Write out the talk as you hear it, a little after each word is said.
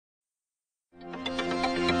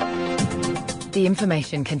The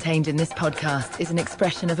information contained in this podcast is an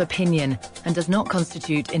expression of opinion and does not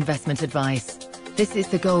constitute investment advice. This is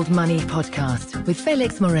the Gold Money Podcast with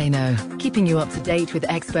Félix Moreno, keeping you up to date with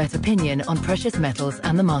expert opinion on precious metals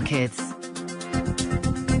and the markets.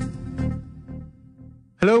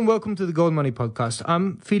 Hello and welcome to the Gold Money Podcast.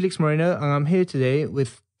 I'm Félix Moreno and I'm here today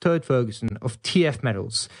with Ferguson of TF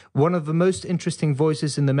Metals, one of the most interesting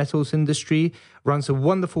voices in the metals industry, runs a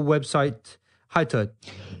wonderful website. Hi, Terd.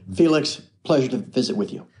 Felix, pleasure to visit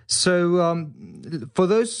with you. So, for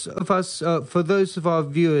those of our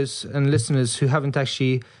viewers and listeners who haven't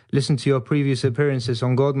actually listened to your previous appearances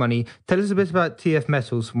on Gold Money, tell us a bit about TF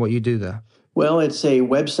Metals and what you do there. Well, it's a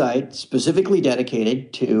website specifically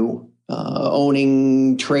dedicated to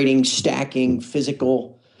owning, trading, stacking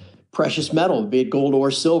physical precious metal, be it gold or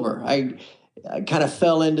silver. I kind of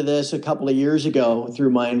fell into this a couple of years ago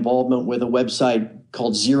through my involvement with a website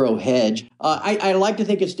called Zero Hedge. I like to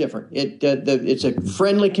think it's different. It's a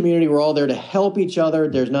friendly community. We're all there to help each other.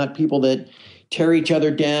 There's not people that tear each other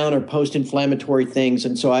down or post inflammatory things.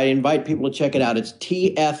 And so I invite people to check it out. It's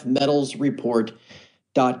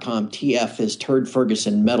tfmetalsreport.com. TF is Turd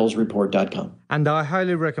Ferguson, metalsreport.com. And I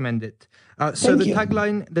highly recommend it. So the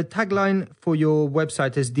tagline for your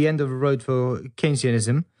website is the end of the road for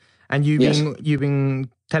Keynesianism. And you've been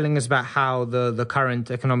telling us about how the current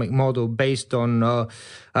economic model based on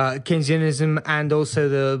Keynesianism and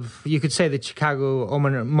also you could say the Chicago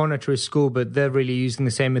monetary school, but they're really using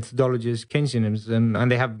the same methodology as Keynesianism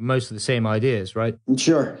and they have most of the same ideas, right?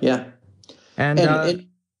 Sure, yeah.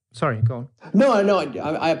 Sorry, go on. No,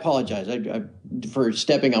 I apologize for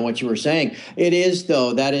stepping on what you were saying. It is,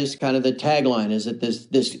 though, that is kind of the tagline, is that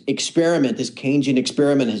this experiment, this Keynesian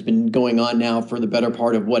experiment has been going on now for the better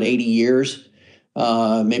part of, 80 years,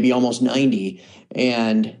 maybe almost 90.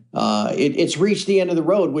 And it's reached the end of the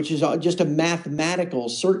road, which is just a mathematical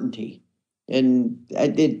certainty. And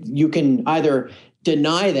you can either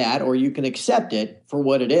deny that or you can accept it for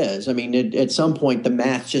what it is. I mean, at some point, the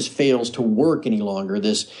math just fails to work any longer.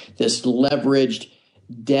 This leveraged,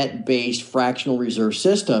 debt-based fractional reserve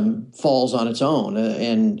system falls on its own,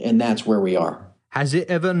 and that's where we are. Has it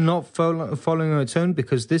ever not fallen on its own?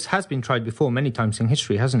 Because this has been tried before many times in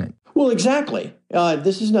history, hasn't it? Well, exactly.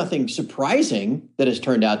 This is nothing surprising that it's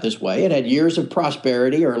turned out this way. It had years of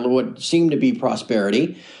prosperity, or what seemed to be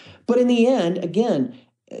prosperity. But in the end, again,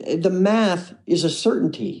 the math is a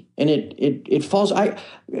certainty, and it falls.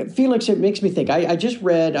 Felix, it makes me think. I just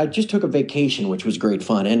took a vacation, which was great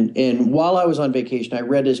fun. And while I was on vacation, I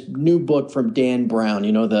read this new book from Dan Brown.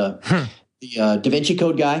 You know, the Da Vinci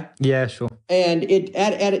Code guy. Yeah, sure. And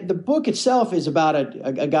the book itself is about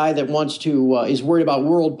a guy that wants to is worried about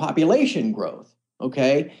world population growth.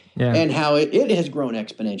 Okay, yeah. And how it has grown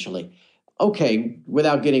exponentially. Okay,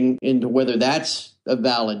 without getting into whether that's a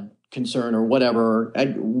valid concern or whatever.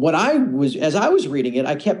 As I was reading it,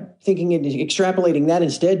 I kept thinking and extrapolating that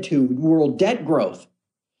instead to world debt growth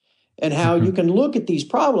and how you can look at these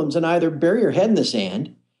problems and either bury your head in the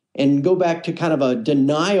sand and go back to kind of a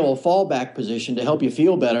denial fallback position to help you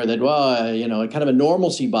feel better that, kind of a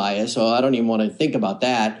normalcy bias. So I don't even want to think about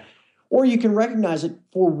that. Or you can recognize it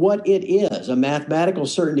for what it is, a mathematical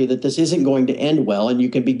certainty that this isn't going to end well, and you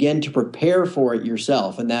can begin to prepare for it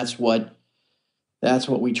yourself. And that's what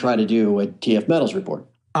we try to do at TF Metals Report.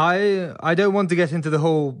 I don't want to get into the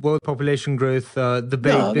whole world population growth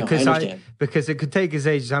debate because it could take us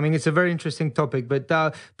ages. I mean, it's a very interesting topic, but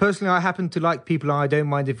personally, I happen to like people, and I don't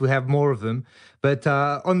mind if we have more of them. But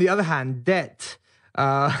on the other hand, debt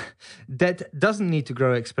doesn't need to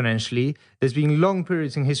grow exponentially. There's been long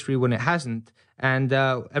periods in history when it hasn't, and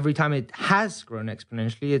every time it has grown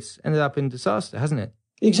exponentially, it's ended up in disaster, hasn't it?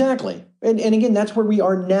 Exactly, and again, that's where we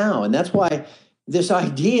are now, and that's why. This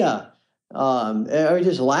idea, I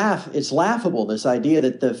just laugh. It's laughable, this idea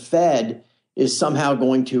that the Fed is somehow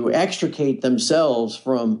going to extricate themselves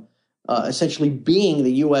from essentially being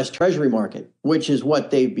the U.S. Treasury market, which is what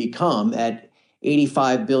they've become at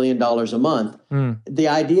 $85 billion a month. The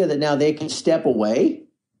idea that now they can step away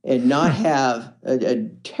and not have a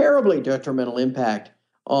terribly detrimental impact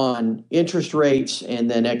on interest rates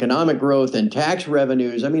and then economic growth and tax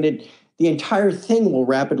revenues. I mean, the entire thing will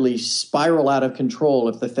rapidly spiral out of control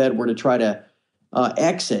if the Fed were to try to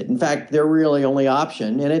exit. In fact, their really only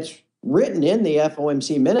option, and it's written in the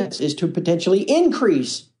FOMC minutes, is to potentially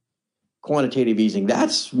increase quantitative easing.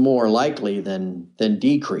 That's more likely than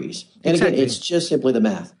decrease. And exactly. Again, it's just simply the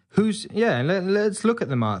math. Let's look at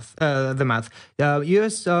the math.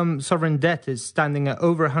 U.S. sovereign debt is standing at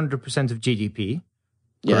over 100% of GDP,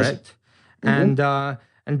 correct? Yes. Mm-hmm.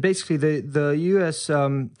 And basically, the U.S.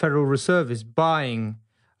 Federal Reserve is buying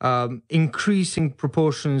increasing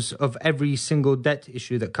proportions of every single debt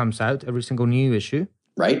issue that comes out, every single new issue.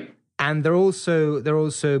 Right. And they're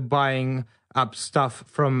also buying up stuff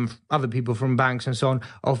from other people, from banks and so on,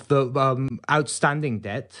 of the outstanding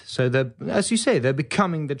debt. So as you say, they're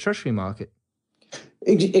becoming the treasury market.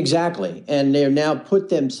 Exactly. And they're now put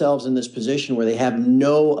themselves in this position where they have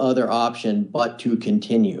no other option but to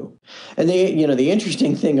continue. And the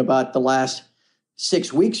interesting thing about the last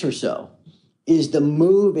 6 weeks or so is the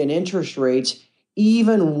move in interest rates,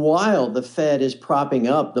 even while the Fed is propping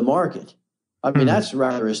up the market. I mean, that's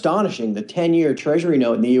rather astonishing. The 10-year Treasury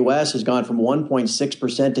note in the U.S. has gone from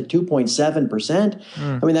 1.6% to 2.7%.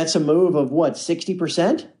 I mean, that's a move of what,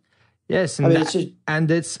 60%? Yes,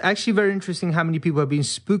 and it's actually very interesting how many people have been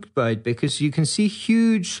spooked by it, because you can see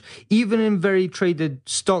huge, even in very traded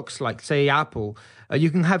stocks like, say, Apple,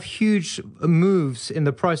 you can have huge moves in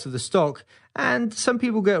the price of the stock, and some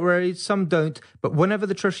people get worried, some don't. But whenever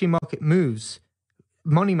the Treasury market moves,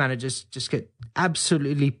 money managers just get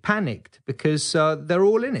absolutely panicked because they're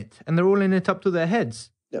all in it, and they're all in it up to their heads.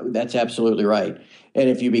 That's absolutely right. And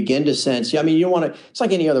if you begin to sense, I mean, you don't want to, it's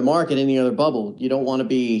like any other market, any other bubble. You don't want to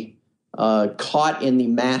be caught in the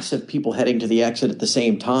mass of people heading to the exit at the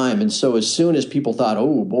same time. And so as soon as people thought,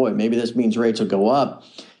 oh boy, maybe this means rates will go up,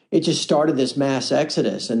 it just started this mass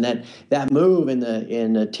exodus. And that move in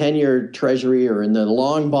the 10-year Treasury or in the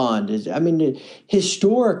long bond is, I mean,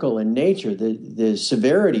 historical in nature, the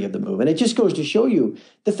severity of the move. And it just goes to show you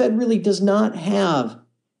the Fed really does not have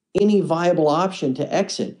any viable option to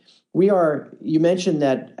exit. You mentioned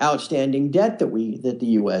that outstanding debt that the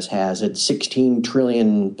U.S. has at $16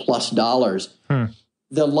 trillion plus dollars.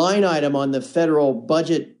 The line item on the federal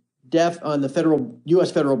budget on the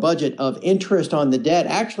U.S. federal budget of interest on the debt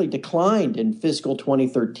actually declined in fiscal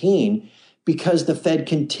 2013 because the Fed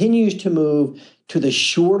continues to move to the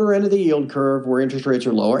shorter end of the yield curve where interest rates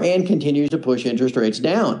are lower and continues to push interest rates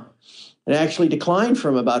down. It actually declined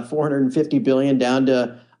from about $450 billion down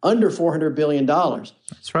to under $400 billion.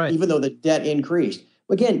 That's right. Even though the debt increased.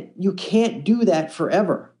 Again, you can't do that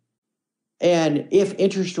forever. And if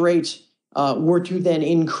interest rates were to then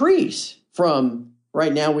increase from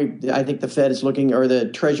right now, I think the Fed is looking, or the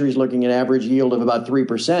Treasury is looking at average yield of about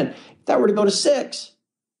 3%. If that were to go to 6,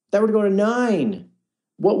 that were to go to 9,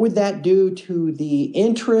 what would that do to the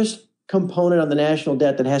interest component on the national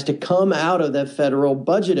debt that has to come out of the federal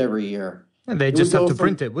budget every year? And they just have to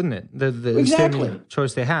print it, wouldn't it? Exactly. The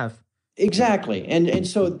choice they have. Exactly. And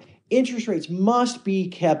so interest rates must be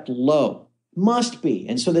kept low. Must be.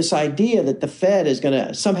 And so this idea that the Fed is going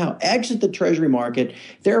to somehow exit the Treasury market,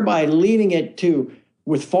 thereby leaving it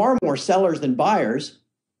with far more sellers than buyers,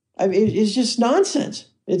 is just nonsense.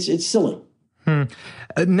 It's silly.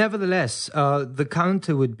 Nevertheless, the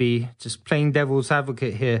counter would be, just playing devil's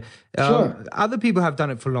advocate here. Sure. Other people have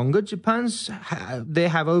done it for longer. They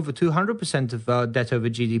have over 200% of debt over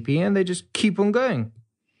GDP, and they just keep on going.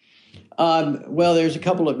 Well, there's a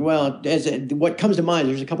couple of, what comes to mind,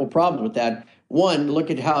 there's a couple of problems with that. One, look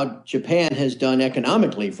at how Japan has done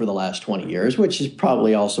economically for the last 20 years, which is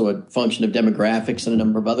probably also a function of demographics and a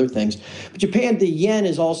number of other things. But Japan, the yen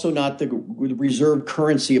is also not the reserve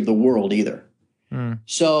currency of the world either.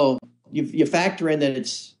 So you factor in that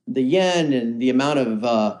it's the yen and the amount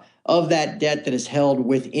of that debt that is held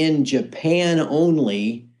within Japan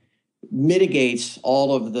only mitigates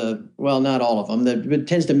all of not all of them. It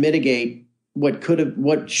tends to mitigate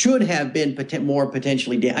what should have been more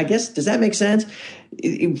potentially. I guess, does that make sense?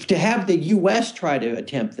 To have the U.S. try to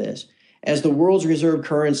attempt this as the world's reserve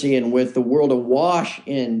currency and with the world awash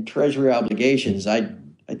in treasury obligations, I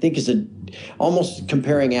think is almost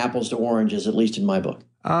comparing apples to oranges, at least in my book.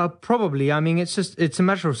 Probably. I mean, it's a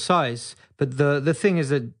matter of size. But the thing is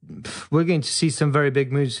that we're going to see some very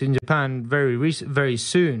big moves in Japan very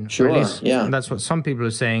soon. Sure, yeah. And that's what some people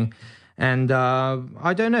are saying. And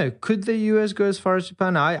I don't know. Could the U.S. go as far as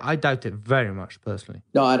Japan? I doubt it very much, personally.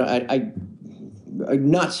 No,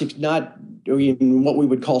 not in what we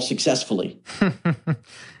would call successfully.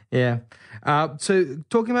 Yeah. So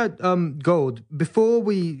talking about gold, before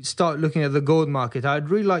we start looking at the gold market, I'd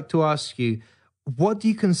really like to ask you, what do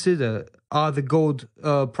you consider are the gold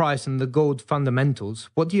price and the gold fundamentals?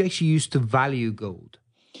 What do you actually use to value gold?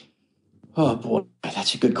 Oh, boy,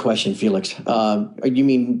 that's a good question, Felix. You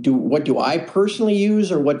mean, what do I personally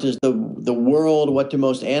use, or what does the world, what do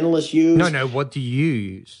most analysts use? No, what do you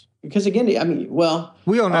use? Because again, I mean, well...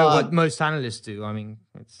 We all know what most analysts do. I mean,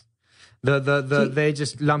 it's... they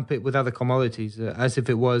just lump it with other commodities as if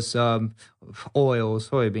it was oil or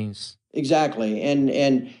soybeans. Exactly.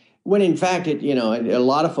 And when in fact, a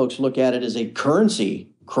lot of folks look at it as a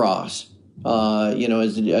currency cross.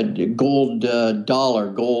 as a gold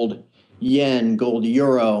dollar, gold yen, gold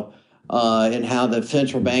euro, and how the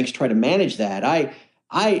central banks try to manage that.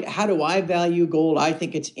 How do I value gold? I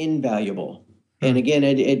think it's invaluable. And again,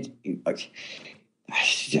 I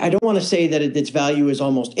don't want to say that its value is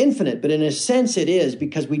almost infinite, but in a sense it is,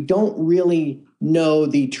 because we don't really know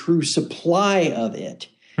the true supply of it.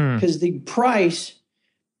 Because the price,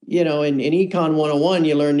 in Econ 101,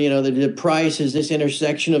 you learn, the price is this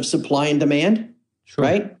intersection of supply and demand,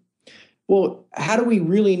 right? Well, how do we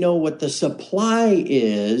really know what the supply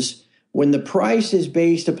is when the price is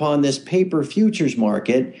based upon this paper futures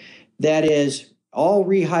market that is all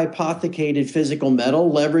rehypothecated physical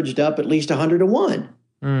metal leveraged up at least 100 to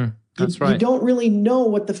 1? That's right. You don't really know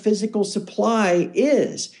what the physical supply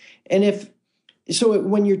is. And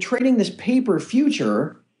when you're trading this paper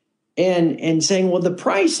future and saying, well, the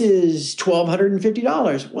price is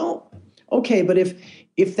 $1,250. Well, okay, but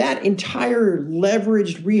if that entire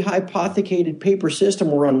leveraged, rehypothecated paper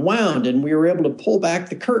system were unwound and we were able to pull back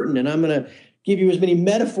the curtain, and I'm going to give you as many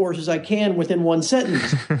metaphors as I can within one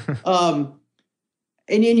sentence,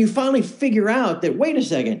 and then you finally figure out that, wait a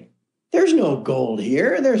second, there's no gold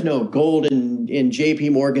here. There's no gold in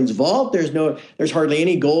JP Morgan's vault. There's hardly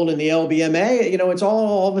any gold in the LBMA. It's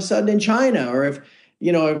all of a sudden in China. Or if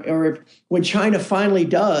when China finally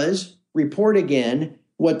does report again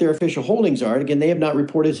what their official holdings are, again, they have not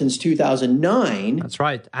reported since 2009. That's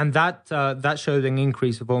right. And that showed an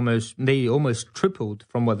increase of almost tripled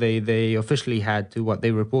from what they officially had to what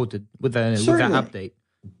they reported with that update.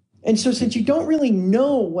 And so since you don't really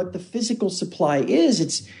know what the physical supply is,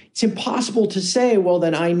 it's impossible to say, well,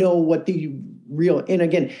 then I know what the real, and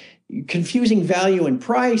again, confusing value and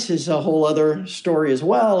price is a whole other story as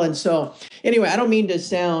well. And so anyway, I don't mean to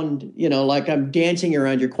sound, like I'm dancing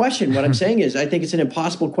around your question. What I'm saying is I think it's an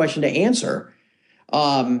impossible question to answer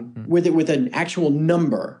with an actual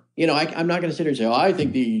number. I'm not going to sit here and say, I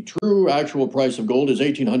think the true actual price of gold is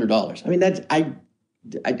 $1,800. I mean,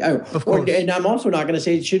 of course. And I'm also not going to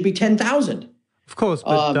say it should be 10,000. Of course,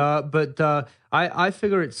 but I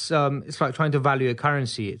figure it's like trying to value a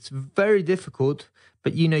currency. It's very difficult,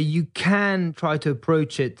 but you can try to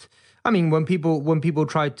approach it. I mean, when people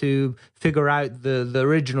try to figure out the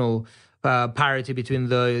original parity between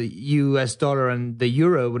the US dollar and the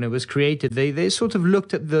euro when it was created, they sort of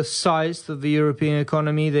looked at the size of the European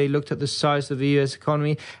economy, they looked at the size of the US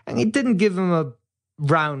economy, and it didn't give them a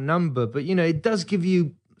round number, but it does give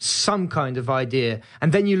you some kind of idea.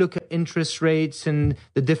 And then you look at interest rates and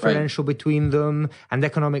the differential between them and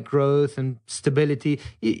economic growth and stability.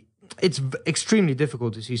 It's extremely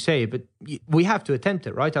difficult, as you say, but we have to attempt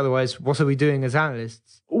it, right? Otherwise, what are we doing as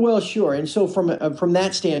analysts? Well, sure. And so from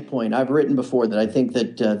that standpoint, I've written before that I think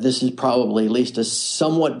that this is probably at least a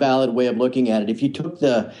somewhat valid way of looking at it. If you took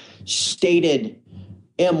the stated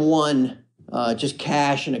M1 just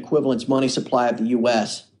cash and equivalence money supply of the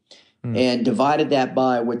U.S. And divided that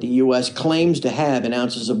by what the U.S. claims to have in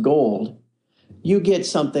ounces of gold, you get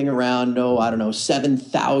something around,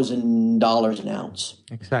 $7,000 an ounce.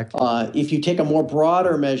 Exactly. If you take a more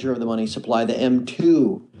broader measure of the money supply, the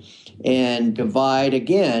M2, and divide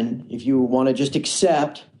again, if you want to just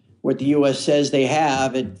accept what the U.S. says they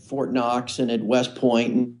have at Fort Knox and at West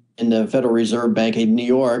Point and the Federal Reserve Bank in New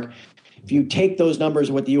York, if you take those numbers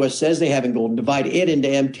of what the U.S. says they have in gold and divide it into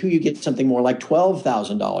M2, you get something more like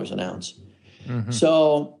 $12,000 an ounce.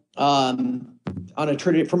 So from a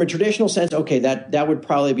traditional sense, okay, that would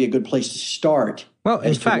probably be a good place to start. Well,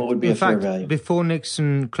 in fact, before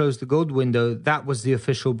Nixon closed the gold window, that was the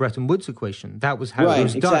official Bretton Woods equation. That was how it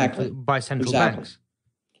was done by central banks.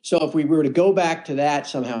 So if we were to go back to that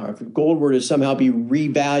somehow, if gold were to somehow be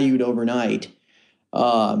revalued overnight,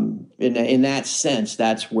 in that sense,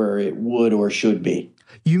 that's where it would or should be.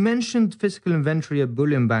 You mentioned physical inventory at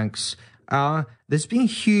bullion banks. There's been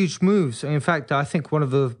huge moves. In fact, I think one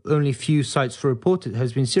of the only few sites to report it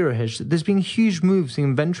has been ZeroHedge. There's been huge moves in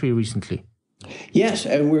inventory recently. Yes,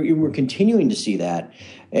 and we're continuing to see that.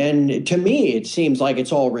 And to me, it seems like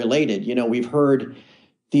it's all related. We've heard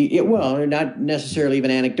not necessarily even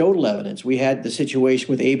anecdotal evidence. We had the situation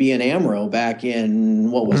with ABN AMRO back in,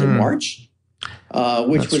 March?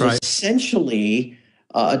 Which was essentially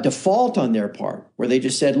a default on their part, where they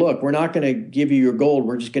just said, look, we're not going to give you your gold.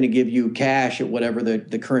 We're just going to give you cash at whatever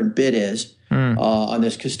the current bid is on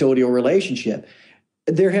this custodial relationship.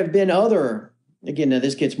 There have been other, again, now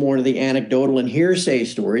this gets more into the anecdotal and hearsay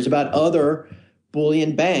stories about other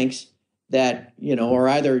bullion banks that, are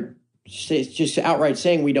either just outright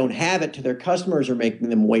saying we don't have it to their customers or making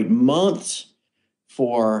them wait months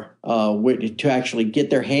to actually get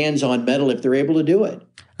their hands on metal if they're able to do it.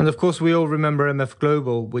 And of course, we all remember MF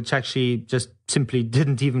Global, which actually just simply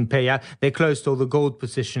didn't even pay out. They closed all the gold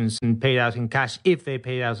positions and paid out in cash, if they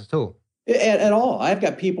paid out at all. At all. I've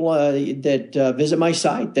got people that visit my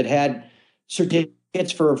site that had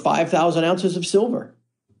certificates for 5,000 ounces of silver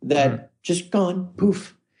that just gone,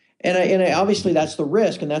 poof. And obviously that's the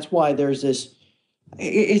risk. And that's why there's this,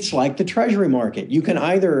 it's like the treasury market. You can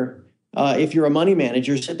either, if you're a money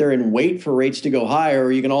manager, sit there and wait for rates to go higher,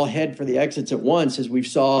 or you can all head for the exits at once, as we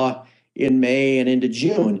saw in May and into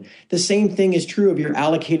June. The same thing is true of your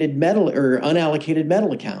allocated metal or unallocated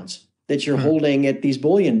metal accounts that you're holding at these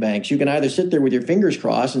bullion banks. You can either sit there with your fingers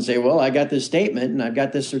crossed and say, well, I got this statement and I've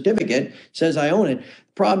got this certificate, says I own it.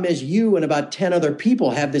 The problem is you and about 10 other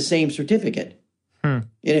people have the same certificate. And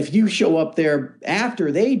if you show up there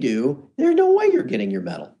after they do, there's no way you're getting your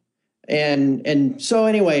metal. And so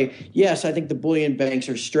anyway, yes, I think the bullion banks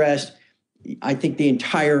are stressed. I think the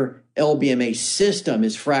entire LBMA system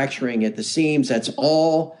is fracturing at the seams. That's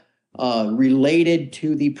all related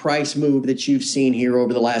to the price move that you've seen here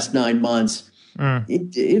over the last 9 months.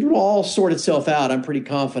 It will all sort itself out. I'm pretty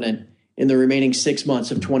confident in the remaining 6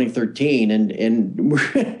 months of 2013. And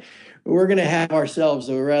we're going to have ourselves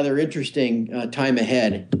a rather interesting time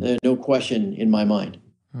ahead. No question in my mind.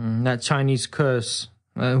 That Chinese curse.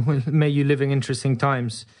 May you live in interesting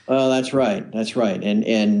times. That's right. That's right. And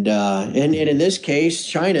in this case,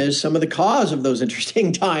 China is some of the cause of those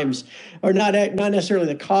interesting times, or not necessarily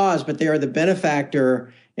the cause, but they are the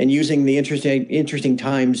benefactor and using the interesting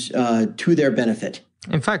times to their benefit.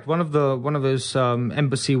 In fact, one of those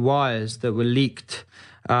embassy wires that were leaked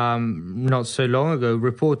not so long ago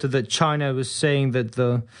reported that China was saying that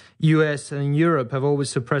the US and Europe have always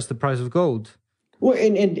suppressed the price of gold. Well,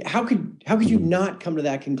 and how could you not come to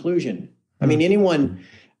that conclusion? I mean, anyone.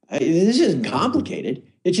 This isn't complicated.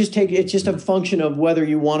 It's just a function of whether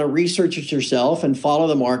you want to research it yourself and follow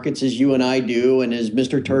the markets as you and I do, and as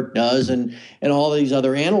Mr. Turk does, and all these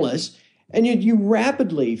other analysts, and you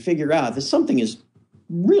rapidly figure out that something is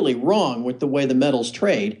really wrong with the way the metals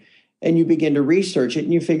trade, and you begin to research it,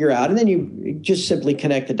 and you figure out, and then you just simply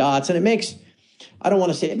connect the dots, and it makes. I don't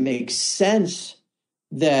want to say it makes sense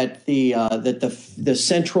that the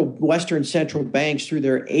Western central banks, through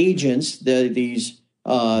their agents, these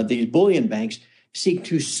bullion banks, seek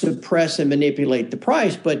to suppress and manipulate the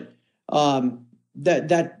price, but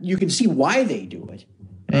that you can see why they do it,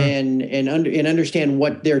 and understand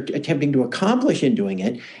what they're attempting to accomplish in doing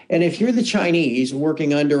it. And if you're the Chinese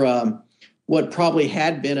working under what probably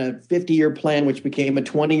had been a 50-year plan, which became a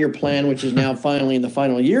 20-year plan, which is now finally in the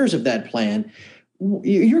final years of that plan,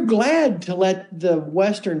 you're glad to let the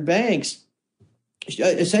Western banks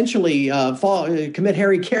essentially commit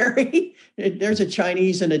hara-kiri. There's a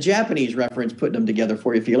Chinese and a Japanese reference putting them together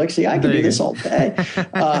for you, Felix. See, I can do this all day.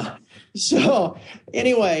 So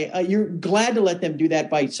anyway, you're glad to let them do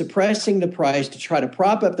that by suppressing the price to try to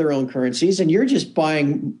prop up their own currencies. And you're just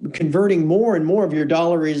converting more and more of your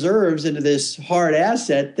dollar reserves into this hard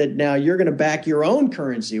asset that now you're going to back your own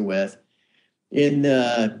currency with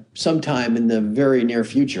in sometime in the very near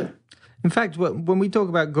future. In fact, when we talk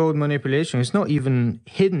about gold manipulation, it's not even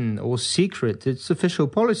hidden or secret. It's official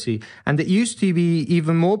policy. And it used to be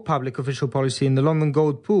even more public official policy in the London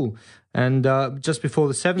gold pool. And just before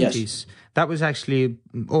the 70s, that was actually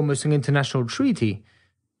almost an international treaty.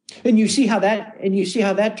 And you see how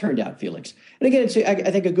that turned out, Felix. And again, it's, I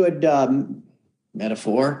think, a good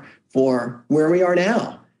metaphor for where we are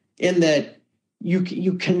now, in that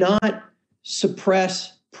you cannot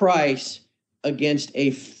suppress price against a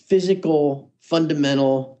physical,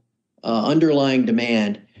 fundamental, underlying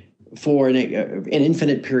demand for an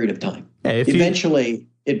infinite period of time. Yeah, eventually,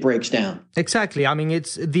 it breaks down. Exactly. I mean,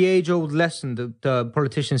 it's the age-old lesson that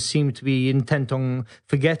politicians seem to be intent on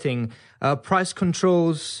forgetting. Price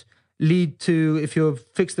controls lead to, if you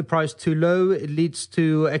fix the price too low, it leads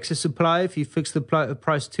to excess supply. If you fix the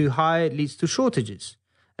price too high, it leads to shortages,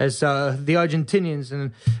 as the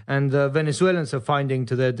Argentinians and the Venezuelans are finding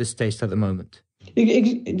to their distaste at the moment.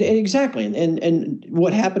 Exactly. And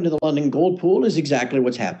what happened to the London gold pool is exactly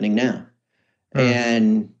what's happening now.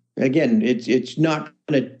 And again, it's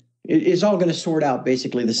all going to sort out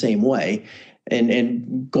basically the same way.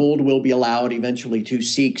 And gold will be allowed eventually to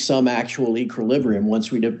seek some actual equilibrium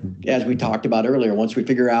as we talked about earlier, once we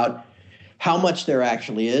figure out how much there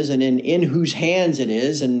actually is, and in whose hands it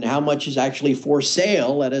is, and how much is actually for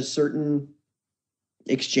sale at a certain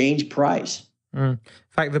exchange price. In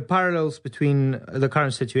fact, the parallels between the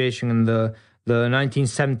current situation and the the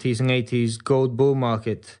 1970s and 80s gold bull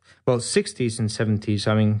market, well, 60s and 70s.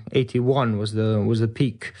 I mean, 81 was the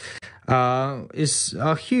peak. Are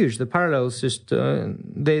huge. The parallels just the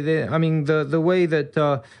way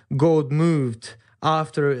that gold moved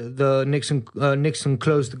after the Nixon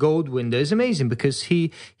closed the gold window is amazing, because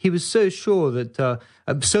he was so sure that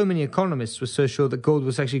so many economists were so sure that gold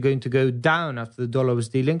was actually going to go down after the dollar was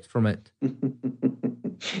delinked from it.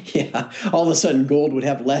 Yeah, all of a sudden gold would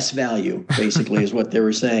have less value, basically, is what they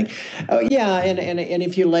were saying. And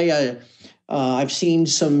if you lay I've seen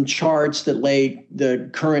some charts that lay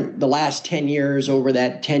the last 10 years over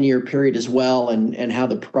that 10-year period as well, and how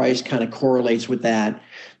the price kind of correlates with that.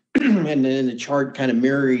 And then the chart kind of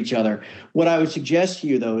mirror each other. What I would suggest to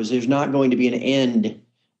you, though, is there's not going to be an end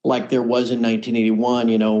like there was in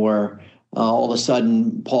 1981, where all of a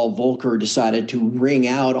sudden Paul Volcker decided to wring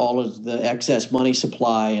out all of the excess money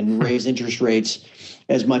supply and raise interest rates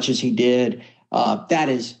as much as he did. That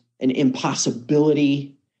is an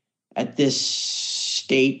impossibility at this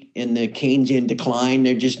state in the Keynesian decline.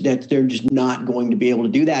 They're just not going to be able to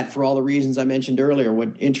do that for all the reasons I mentioned earlier.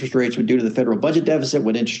 What interest rates would do to the federal budget deficit,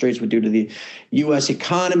 what interest rates would do to the U.S.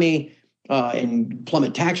 economy, and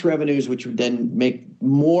plummet tax revenues, which would then make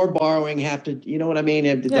more borrowing have to, you know what I mean?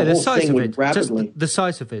 The size of it, rapidly. Just the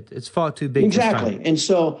size of it, it's far too big. Exactly. And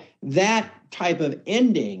so that type of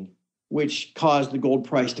ending, which caused the gold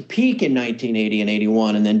price to peak in 1980 and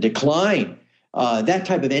 81 and then decline, that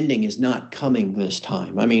type of ending is not coming this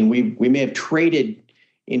time. I mean, we may have traded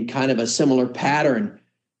in kind of a similar pattern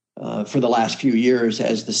for the last few years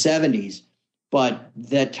as the 70s, but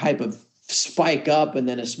that type of spike up and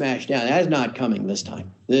then a smash down, that is not coming this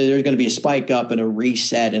time. There's going to be a spike up and a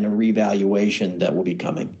reset and a revaluation that will be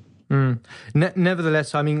coming.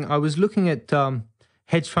 Nevertheless, I mean, I was looking at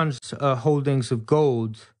hedge funds holdings of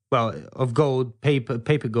gold,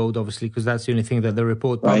 paper gold, obviously, because that's the only thing that they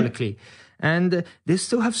report publicly. Right. And they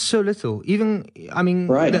still have so little.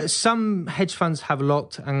 Some hedge funds have a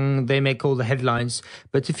lot and they make all the headlines.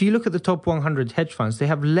 But if you look at the top 100 hedge funds, they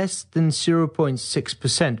have less than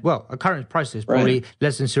 0.6%. Well, at current prices, probably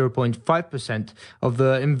less than 0.5% of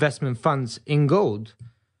the investment funds in gold.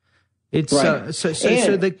 It's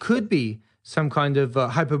so there could be some kind of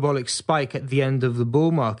hyperbolic spike at the end of the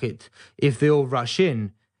bull market if they all rush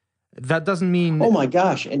in. That doesn't mean... Oh, my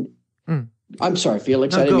gosh. And I'm sorry,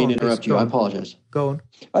 Felix. I didn't mean to interrupt you. I apologize. Go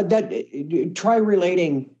on. Try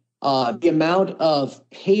relating the amount of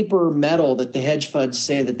paper metal that the hedge funds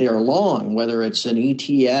say that they are long, whether it's an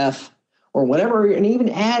ETF or whatever, and even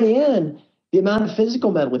add in the amount of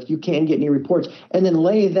physical metal if you can get any reports, and then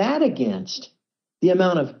lay that against the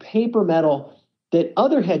amount of paper metal that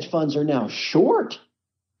other hedge funds are now short.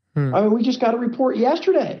 I mean, we just got a report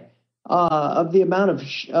yesterday of the amount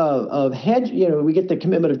of hedge. We get the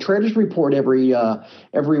commitment of traders report every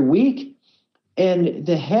week, and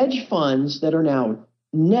the hedge funds that are now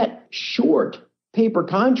net short paper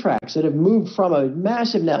contracts that have moved from a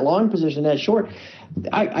massive net long position to net short.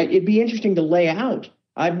 It'd be interesting to lay out.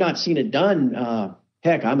 I've not seen it done.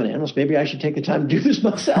 Heck, I'm an analyst. Maybe I should take the time to do this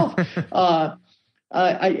myself. To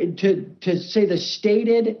say the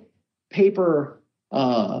stated paper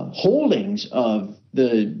holdings of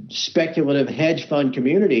the speculative hedge fund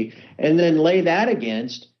community, and then lay that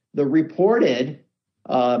against the reported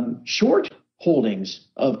short holdings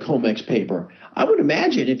of COMEX paper. I would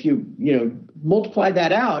imagine if you multiply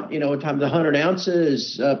that out, times 100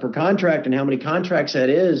 ounces per contract, and how many contracts that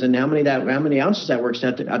is, and how many ounces that works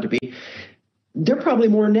out to be, they're probably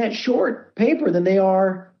more net short paper than they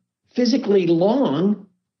are physically long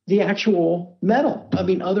the actual metal. I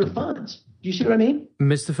mean, other funds. Do you see what I mean?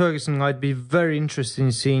 Mr. Ferguson, I'd be very interested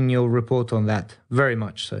in seeing your report on that. Very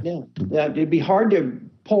much so. Yeah, it'd be hard to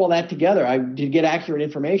pull all that together. I did get accurate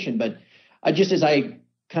information, but as I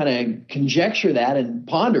kind of conjecture that and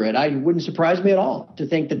ponder it, it wouldn't surprise me at all to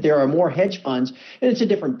think that there are more hedge funds, and it's a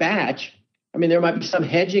different batch. I mean, there might be some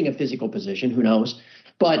hedging a physical position, who knows?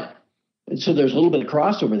 But so there's a little bit of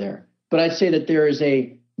crossover there. But I'd say that there is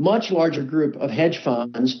a much larger group of hedge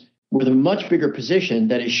funds with a much bigger position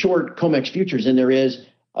that is short COMEX futures than there is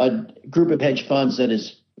a group of hedge funds that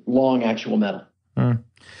is long actual metal.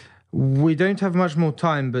 We don't have much more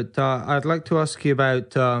time, but I'd like to ask you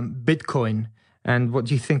about Bitcoin and what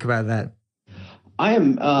do you think about that?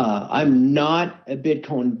 I'm not a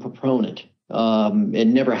Bitcoin proponent,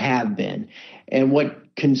 and never have been. And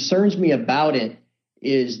what concerns me about it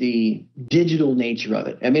is the digital nature of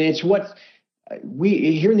it. I mean, it's what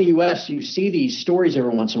we here in the U.S. you see these stories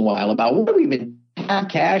every once in a while about what do we even have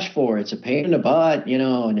cash for? It's a pain in the butt,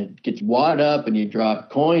 and it gets wadded up, and you drop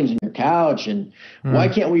coins in your couch. And why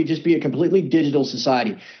can't we just be a completely digital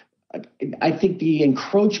society? I think the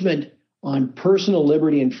encroachment on personal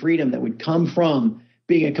liberty and freedom that would come from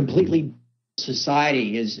being a completely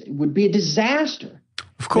society would be a disaster.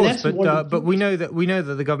 Of course, but we know that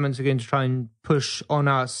the governments are going to try and push on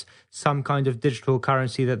us some kind of digital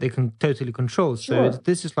currency that they can totally control. So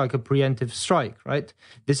this is like a preemptive strike, right?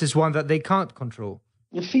 This is one that they can't control.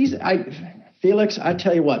 Felix, I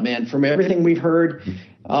tell you what, man. From everything we've heard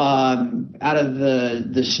out of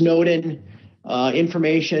the Snowden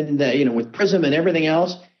information, that with PRISM and everything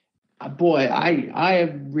else, boy, I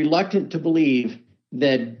am reluctant to believe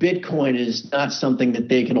that Bitcoin is not something that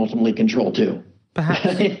they can ultimately control too.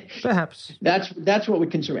 Perhaps. That's what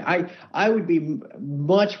would concern me. I would be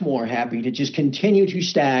much more happy to just continue to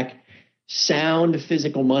stack sound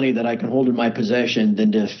physical money that I can hold in my possession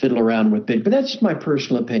than to fiddle around with Bitcoin. But that's just my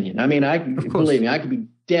personal opinion. I mean, believe me, I could be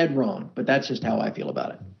dead wrong, but that's just how I feel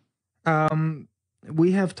about it.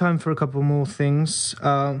 We have time for a couple more things.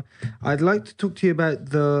 I'd like to talk to you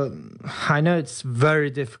about I know it's very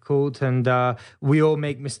difficult, and we all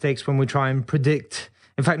make mistakes when we try and predict.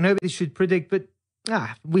 In fact, nobody should predict, but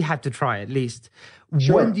we have to try at least.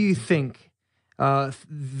 Sure. When do you think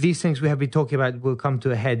these things we have been talking about will come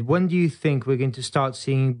to a head? When do you think we're going to start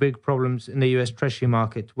seeing big problems in the US Treasury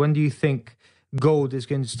market? When do you think gold is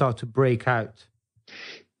going to start to break out?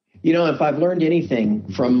 If I've learned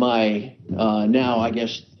anything from my now, I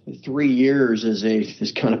guess, 3 years as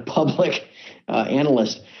this kind of public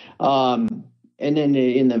analyst, and then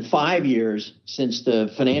in the 5 years since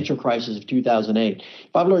the financial crisis of 2008,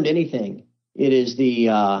 if I've learned anything, it is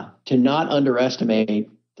to not underestimate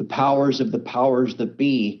the powers that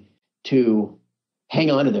be to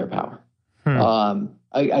hang on to their power.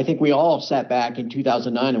 I think we all sat back in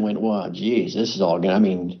 2009 and went, well, geez, this is all good. I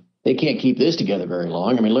mean, they can't keep this together very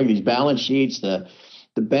long. I mean, look at these balance sheets. The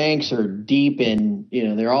banks are deep in,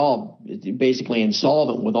 they're all basically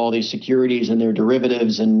insolvent with all these securities and their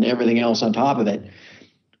derivatives and everything else on top of it.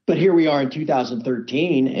 But here we are in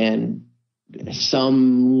 2013, and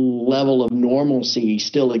some level of normalcy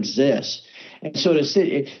still exists. And so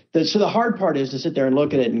the hard part is to sit there and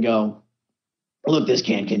look at it and go, look, this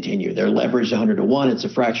can't continue. They're leveraged 100 to 1. It's a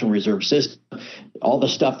fractional reserve system. All the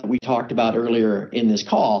stuff that we talked about earlier in this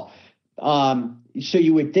call. So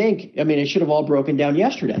you would think, I mean, it should have all broken down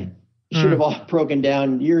yesterday. It should have all broken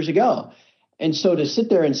down years ago. And so to sit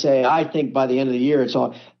there and say, I think by the end of the year, it's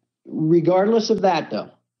all, regardless of that, though,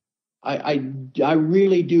 I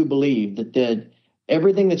really do believe that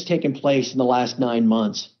everything that's taken place in the last 9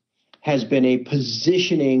 months has been a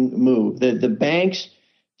positioning move. The banks,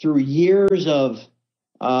 through years of,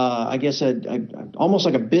 I guess, almost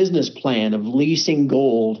like a business plan of leasing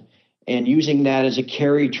gold and using that as a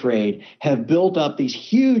carry trade, have built up these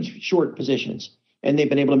huge short positions. And they've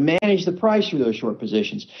been able to manage the price through those short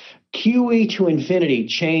positions. QE to infinity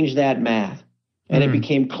changed that math. And it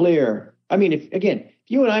became clear. I mean, if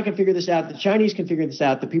you and I can figure this out, the Chinese can figure this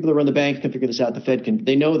out, the people that run the banks can figure this out, the Fed can,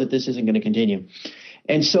 they know that this isn't going to continue.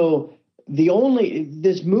 And so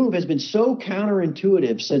this move has been so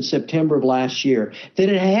counterintuitive since September of last year that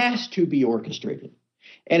it has to be orchestrated.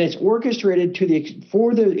 And it's orchestrated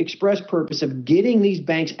for the express purpose of getting these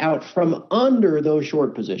banks out from under those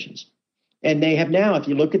short positions. And they have now, if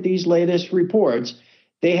you look at these latest reports,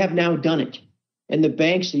 they have now done it. And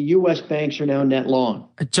the U.S. banks are now net long.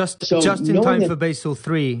 Just in time for Basel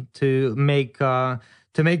III to make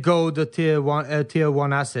gold a tier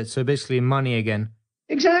one asset. So basically money again.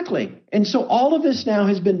 Exactly. And so all of this now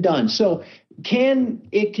has been done. So can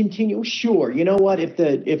it continue? Sure. You know what? If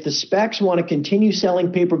the specs want to continue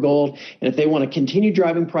selling paper gold, and if they want to continue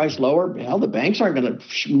driving price lower, hell, the banks aren't going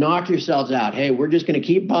to knock yourselves out. Hey, we're just going to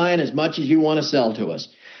keep buying as much as you want to sell to us.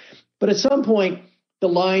 But at some point, the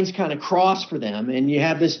lines kind of cross for them, and you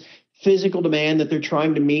have this physical demand that they're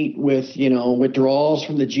trying to meet with, withdrawals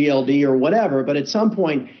from the GLD or whatever. But at some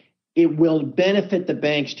point, it will benefit the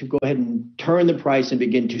banks to go ahead and turn the price and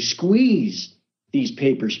begin to squeeze these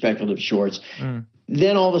paper speculative shorts.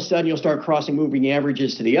 Then all of a sudden you'll start crossing moving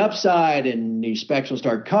averages to the upside, and these specs will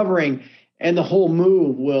start covering, and the whole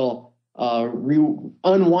move will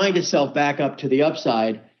unwind itself back up to the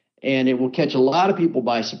upside, and it will catch a lot of people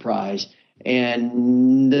by surprise,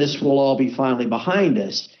 and this will all be finally behind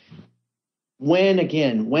us.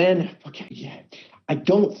 I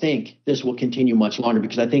don't think this will continue much longer,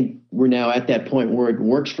 because I think we're now at that point where it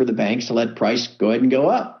works for the banks to let price go ahead and go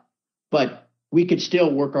up. But we could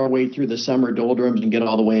still work our way through the summer doldrums and get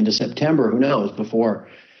all the way into September, who knows, before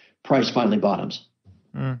price finally bottoms.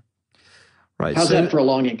 Right. How's that for a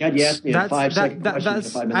long end? God, you asked me a 5-second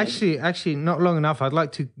question. That's actually not long enough. I'd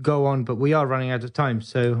like to go on, but we are running out of time,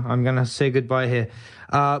 so I'm going to say goodbye here.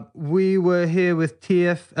 We were here with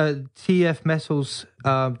TF Metals,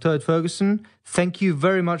 Todd Ferguson. Thank you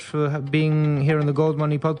very much for being here on the Gold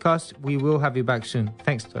Money podcast. We will have you back soon.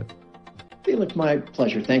 Thanks, Todd. Felix, my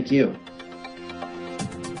pleasure. Thank you.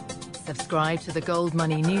 Subscribe to the Gold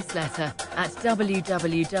Money newsletter at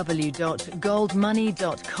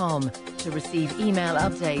www.goldmoney.com to receive email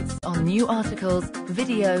updates on new articles,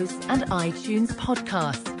 videos, and iTunes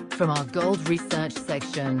podcasts from our gold research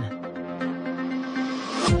section.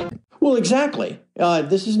 Well, exactly.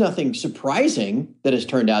 This is nothing surprising that has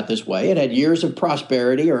turned out this way. It had years of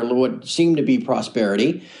prosperity, or what seemed to be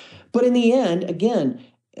prosperity. But in the end, again,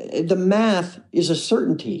 the math is a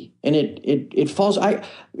certainty, and it falls.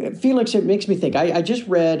 Felix, it makes me think. I just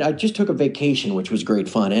took a vacation, which was great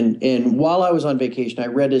fun. And while I was on vacation, I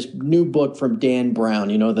read this new book from Dan Brown,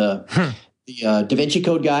 the Da Vinci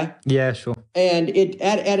Code guy. Yeah, sure. And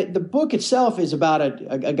the book itself is about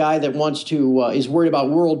a guy that wants to, is worried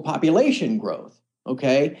about world population growth.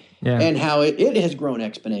 Okay. Yeah. And how it has grown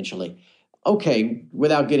exponentially. Okay.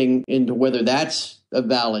 Without getting into whether that's a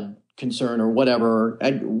valid concern or whatever.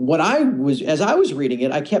 As I was reading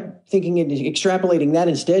it, I kept thinking and extrapolating that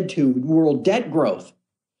instead to world debt growth,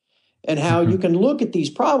 and how you can look at these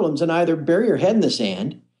problems and either bury your head in the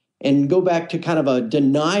sand and go back to kind of a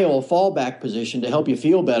denial fallback position to help you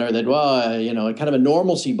feel better that, kind of a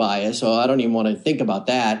normalcy bias. So I don't even want to think about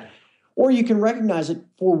that. Or you can recognize it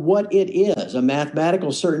for what it is, a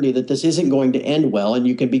mathematical certainty that this isn't going to end well, and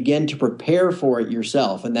you can begin to prepare for it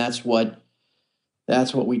yourself. And that's what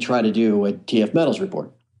we try to do at TF Metals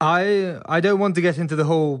Report. I don't want to get into the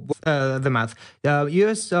whole the math.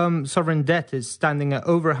 U.S. sovereign debt is standing at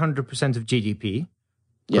over 100% of GDP,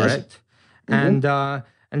 correct? Yes. Mm-hmm.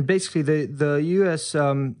 And basically the U.S.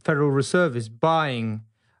 Federal Reserve is buying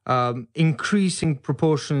increasing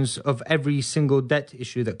proportions of every single debt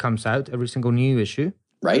issue that comes out, every single new issue.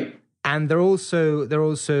 Right. And they're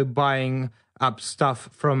also buying up stuff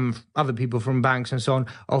from other people, from banks and so on,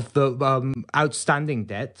 of the outstanding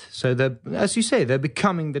debt. So as you say, they're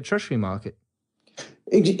becoming the treasury market.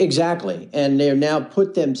 Exactly. And they've now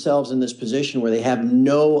put themselves in this position where they have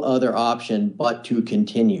no other option but to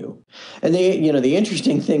continue. And the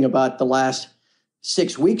interesting thing about the last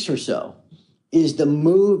 6 weeks or so is the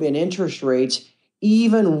move in interest rates,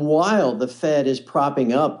 even while the Fed is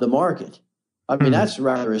propping up the market. I mean, that's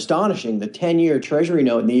rather astonishing. The 10-year Treasury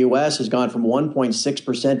note in the U.S. has gone from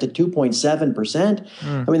 1.6% to 2.7%.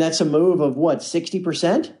 I mean, that's a move of,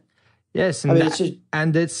 60%? Yes,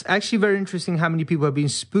 and it's actually very interesting how many people have been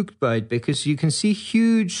spooked by it, because you can see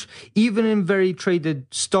huge, even in very traded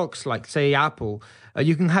stocks like, say, Apple,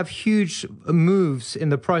 you can have huge moves in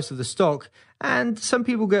the price of the stock, and some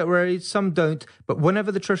people get worried, some don't. But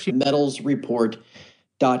whenever the Treasury Metals Report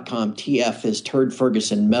 .com. TF is Turd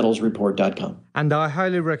Ferguson, metalsreport.com. And I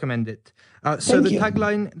highly recommend it. So the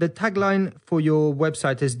tagline for your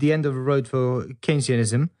website is the end of the road for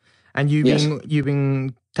Keynesianism. And you've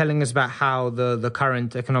been telling us about how the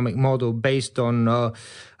current economic model based on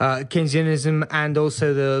Keynesianism, and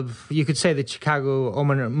also you could say the Chicago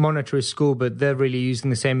Monetary School, but they're really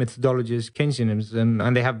using the same methodology as Keynesianism,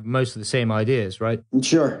 and they have most of the same ideas, right?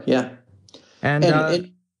 Sure, yeah.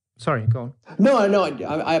 And sorry, go on. No,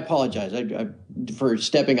 I apologize for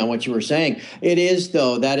stepping on what you were saying. It is,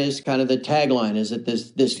 though, that is kind of the tagline, is that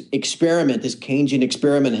this experiment, this Keynesian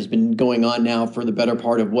experiment, has been going on now for the better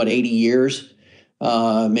part of, 80 years,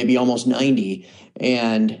 maybe almost 90.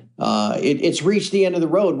 And it's reached the end of the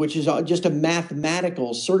road, which is just a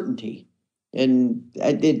mathematical certainty. And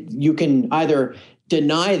you can either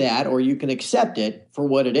deny that or you can accept it for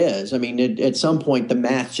what it is. I mean, at some point, the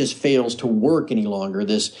math just fails to work any longer.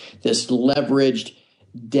 This leveraged,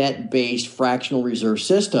 debt-based fractional reserve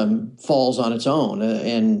system falls on its own,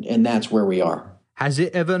 and that's where we are. Has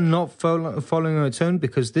it ever not fallen on its own?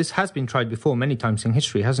 Because this has been tried before many times in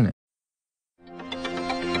history, hasn't it?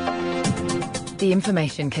 The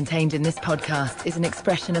information contained in this podcast is an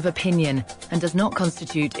expression of opinion and does not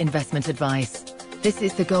constitute investment advice. This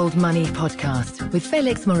is the Gold Money Podcast with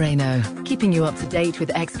Félix Moreno, keeping you up to date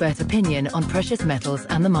with expert opinion on precious metals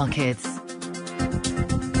and the markets.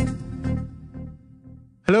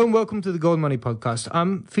 Hello and welcome to the Gold Money Podcast.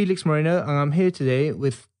 I'm Félix Moreno, and I'm here today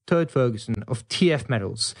with Todd Ferguson of TF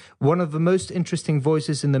Metals, one of the most interesting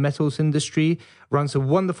voices in the metals industry, runs a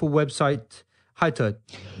wonderful website. Hi, Todd.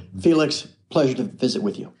 Felix, pleasure to visit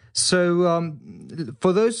with you. So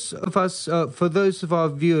for those of our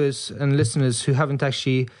viewers and listeners who haven't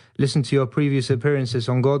actually listened to your previous appearances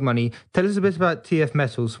on Gold Money, tell us a bit about TF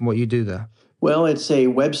Metals and what you do there. Well, it's a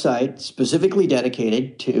website specifically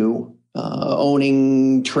dedicated to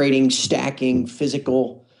owning, trading, stacking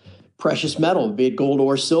physical precious metal, be it gold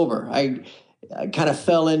or silver. I kind of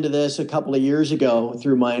fell into this a couple of years ago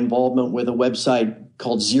through my involvement with a website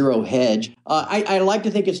called Zero Hedge. I like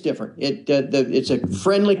to think it's different. It's a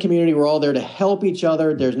friendly community. We're all there to help each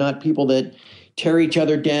other. There's not people that tear each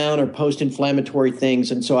other down or post inflammatory things.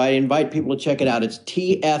 And so I invite people to check it out. It's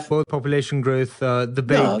TF. World population growth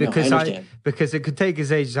debate, because it could take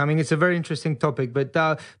us ages. I mean, it's a very interesting topic, but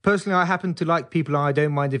personally, I happen to like people. I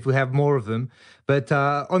don't mind if we have more of them. But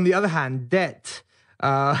on the other hand, debt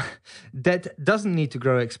doesn't need to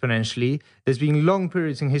grow exponentially. There's been long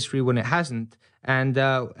periods in history when it hasn't. And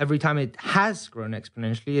every time it has grown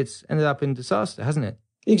exponentially, it's ended up in disaster, hasn't it?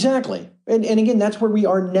 Exactly. And again, that's where we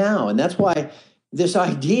are now. And that's why this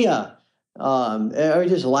idea, I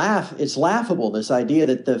just laugh, it's laughable, this idea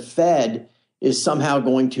that the Fed is somehow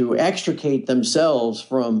going to extricate themselves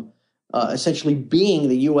from essentially being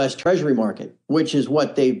the U.S. Treasury market, which is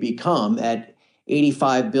what they've become at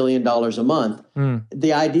 $85 billion a month.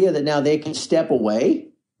 The idea that now they can step away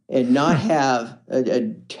and not have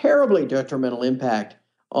a terribly detrimental impact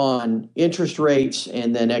on interest rates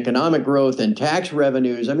and then economic growth and tax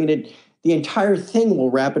revenues. I mean, the entire thing will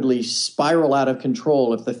rapidly spiral out of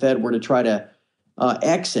control if the Fed were to try to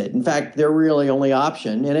exit. In fact, their really only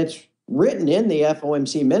option, and it's written in the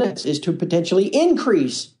FOMC minutes, is to potentially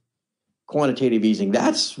increase quantitative easing.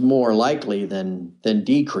 That's more likely than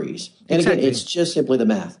decrease. And exactly. Again, it's just simply the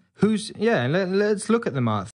math. Let's look at the math.